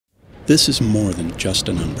This is more than just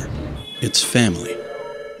a number. It's family.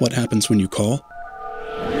 What happens when you call?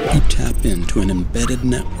 You tap into an embedded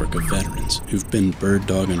network of veterans who've been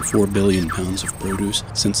bird-dogging 4 billion pounds of produce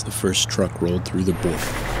since the first truck rolled through the border.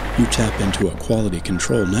 You tap into a quality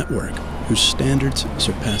control network whose standards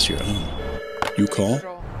surpass your own. You call,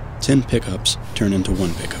 10 pickups turn into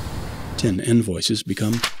 1 pickup. 10 invoices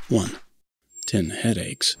become 1. 10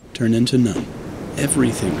 headaches turn into none.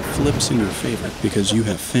 Everything flips in your favor because you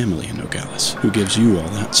have family in Nogales who gives you all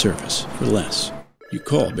that service for less. You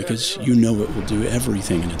call because you know it will do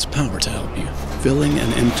everything in its power to help you. Filling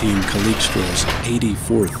and emptying Calixtro's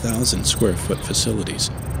 84,000 square foot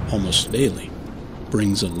facilities almost daily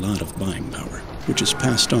brings a lot of buying power, which is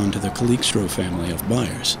passed on to the Calixtro family of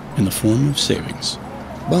buyers in the form of savings.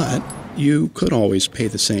 But you could always pay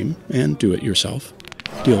the same and do it yourself.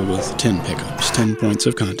 Deal with 10 pickups, 10 points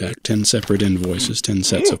of contact, 10 separate invoices, 10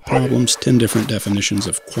 sets of problems, 10 different definitions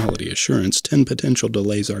of quality assurance, 10 potential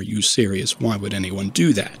delays. Are you serious? Why would anyone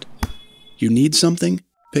do that? You need something?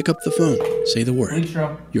 Pick up the phone. Say the word.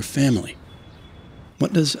 Your family.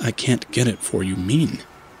 What does "I can't get it for you" mean?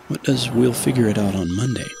 What does "we'll figure it out on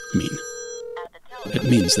Monday" mean? It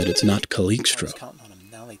means that it's not Calixtro.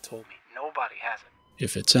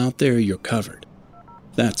 If it's out there, you're covered.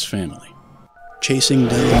 That's family. Chasing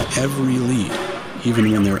down every lead,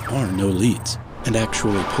 even when there are no leads, and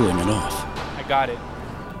actually pulling it off. I got it.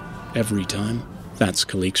 Every time, that's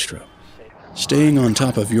Calixtro. Staying on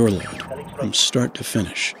top of your load, from start to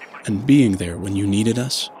finish, and being there when you needed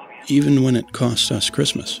us, even when it cost us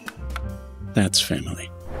Christmas. That's family.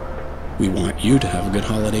 We want you to have a good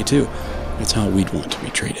holiday too. It's how we'd want to be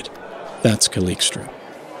treated. That's Calixtro.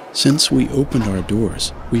 Since we opened our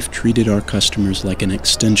doors, we've treated our customers like an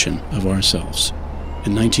extension of ourselves.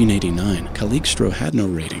 In 1989, Calixtro had no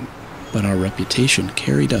rating, but our reputation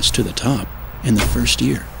carried us to the top in the first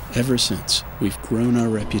year. Ever since, we've grown our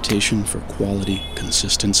reputation for quality,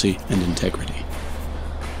 consistency, and integrity.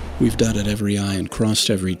 We've dotted every I and crossed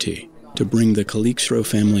every T to bring the Calixtro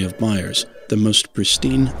family of buyers the most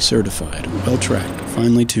pristine, certified, well-tracked,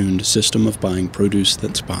 finely tuned system of buying produce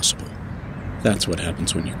that's possible. That's what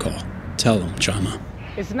happens when you call. Tell them, Chama.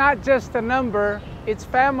 It's not just a number, it's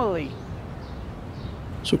family.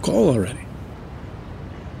 So call already.